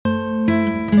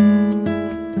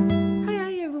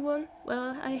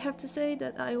to say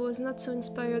that I was not so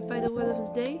inspired by the word of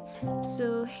the day,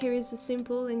 so here is a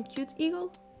simple and cute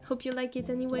eagle. Hope you like it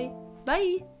anyway.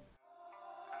 Bye!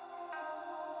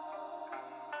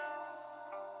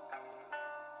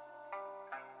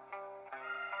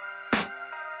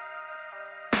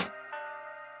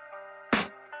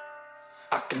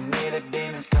 I can hear the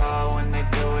demons call when they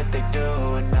do what they do.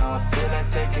 And now I feel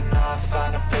like taking off,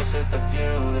 find a place with a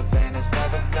view. The pain is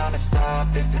never gonna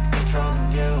stop if it's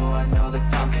controlling you. I know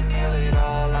that time can heal it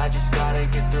all, I just gotta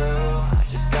get through. I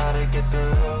just gotta get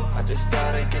through, I just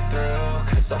gotta get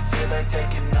through. Cause I feel like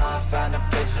taking off, find a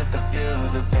place with a view.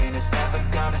 The pain is never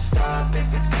gonna stop if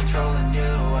it's controlling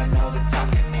you. I know that time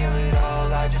can heal it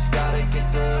all, I just gotta get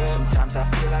through. Sometimes I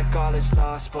feel like all is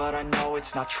lost, but I know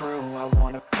it's not true. I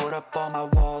wanna put up all my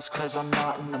walls cause I'm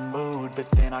not in the mood, but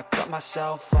then I cut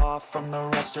myself off from the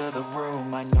rest of the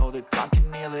room. I know that time can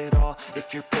heal it all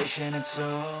if you're patient and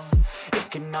soon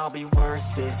it can all be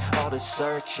worth it, all the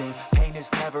searching. Pain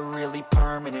is never really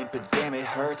permanent, but damn it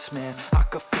hurts, man. I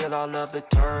could feel all of the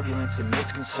turbulence and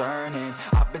it's concerning.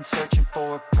 I've been searching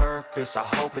for a purpose, I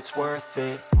hope it's worth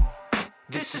it.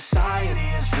 This society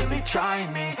is really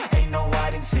trying me. Ain't no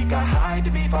hide and seek, I hide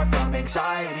to be far from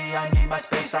anxiety. I need my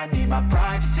space, I need my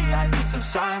privacy. I need some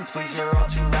silence, please, you're all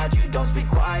too loud. You don't speak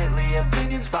quietly,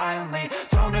 opinions violently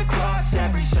thrown across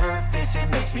every surface. It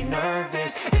makes me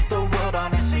nervous, is the world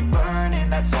honestly burning?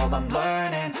 That's all I'm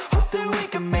learning. Hope that we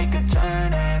can make a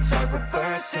turn and start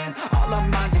reversing all our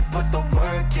minds and put the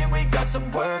work in. We got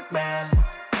some work, man.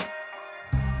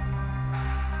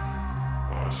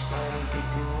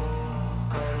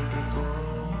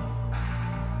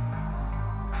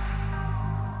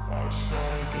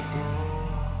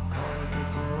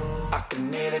 I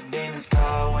can hear the demons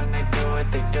call when they do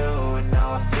what they do. And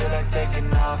now I feel like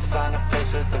taking off, find a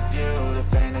place with a view. The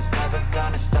pain is never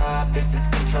gonna stop if it's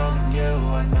controlling you.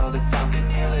 I know that time can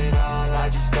heal it all, I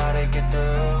just gotta get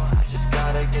through. I just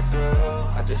gotta get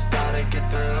through, I just gotta get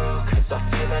through. Cause I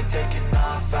feel like taking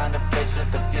off, find a place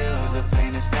with a view. The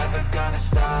pain is never gonna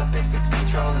stop if it's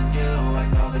controlling you. I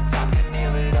know that time can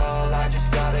heal it all, I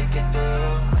just gotta get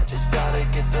through. I just gotta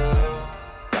get through.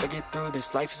 Gotta get through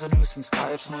this, life is a nuisance,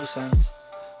 tie up some loose ends.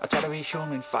 I try to be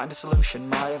human, find a solution,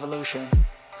 my evolution.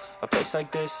 A place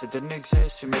like this, it didn't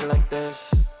exist, we made it like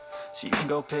this. So you can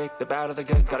go pick the bad or the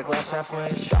good, got a glass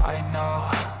halfway. I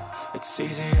know, it's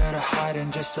easier to hide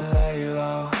than just to lay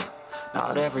low.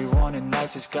 Not everyone in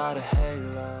life has got a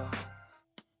halo.